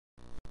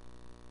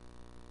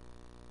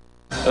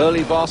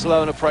Early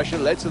Barcelona pressure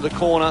led to the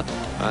corner,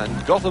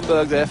 and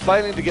Gothenburg there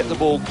failing to get the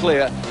ball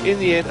clear. In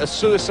the end, a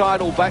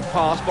suicidal back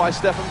pass by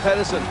Stefan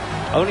Pedersen.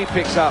 Only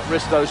picks out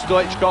Risto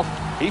Stoichkov.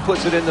 He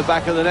puts it in the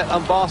back of the net,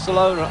 and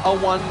Barcelona are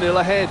 1-0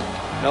 ahead.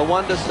 No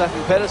wonder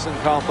Stefan Pedersen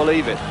can't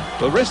believe it.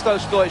 But Risto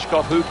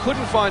Stoichkov, who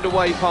couldn't find a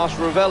way past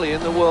Ravelli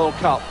in the World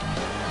Cup,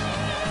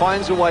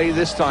 finds a way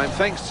this time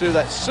thanks to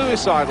that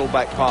suicidal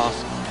back pass.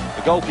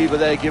 The goalkeeper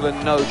there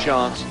given no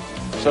chance.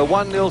 So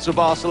 1-0 to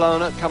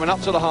Barcelona, coming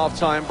up to the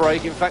half-time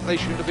break. In fact, they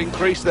should have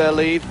increased their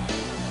lead.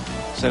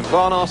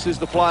 Semvanos is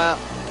the player.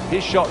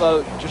 His shot,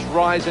 though, just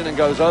rising and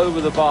goes over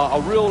the bar.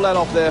 A real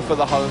let-off there for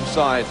the home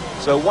side.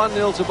 So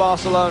 1-0 to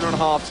Barcelona at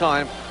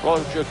half-time.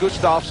 Roger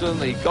Gustafsson,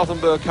 the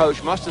Gothenburg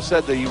coach, must have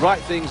said the right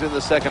things in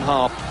the second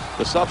half.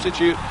 The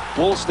substitute,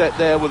 Wallstedt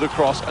there with a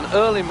cross, and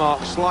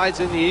Erlingmark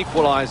slides in the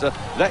equaliser.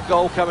 That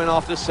goal coming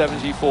after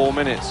 74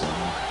 minutes.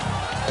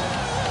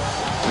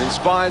 An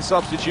inspired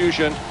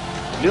substitution.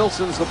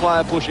 Nilsson's the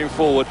player pushing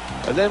forward,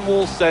 and then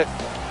Wallstedt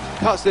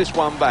cuts this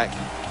one back,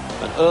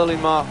 and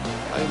Erlingmark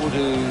able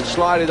to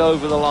slide it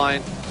over the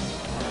line.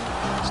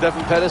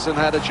 Stefan Pedersen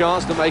had a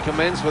chance to make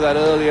amends for that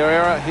earlier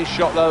error. His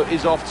shot, though,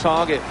 is off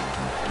target.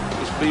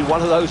 It's been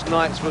one of those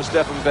nights for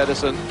Stefan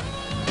Pedersen.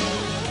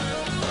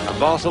 And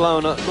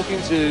Barcelona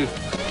looking to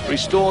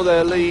restore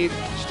their lead.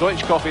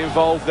 Stoichkov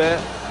involved there,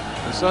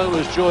 and so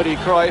was Jordi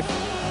Cruyff.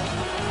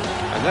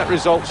 And that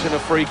results in a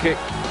free kick,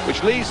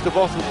 which leads to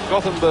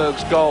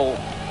Gothenburg's goal.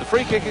 The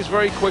free kick is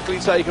very quickly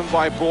taken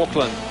by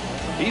Bjorklund.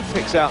 He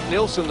picks out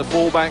Nilsson, the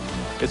fullback.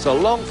 It's a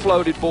long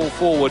floated ball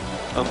forward,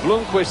 and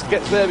Blomqvist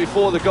gets there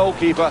before the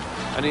goalkeeper,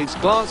 and his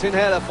glancing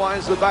header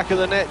finds the back of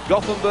the net.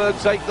 Gothenburg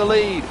take the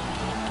lead.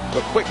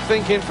 But quick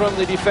thinking from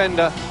the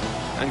defender,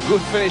 and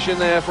good finishing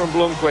there from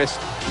Blomqvist.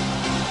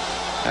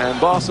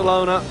 And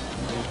Barcelona,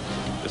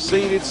 the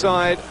seeded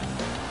side,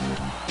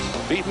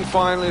 beaten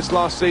finalists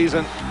last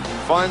season,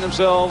 find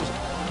themselves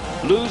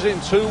losing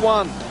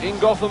 2-1 in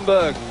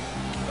Gothenburg.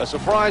 A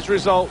surprise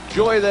result,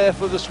 joy there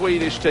for the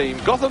Swedish team.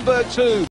 Gothenburg 2.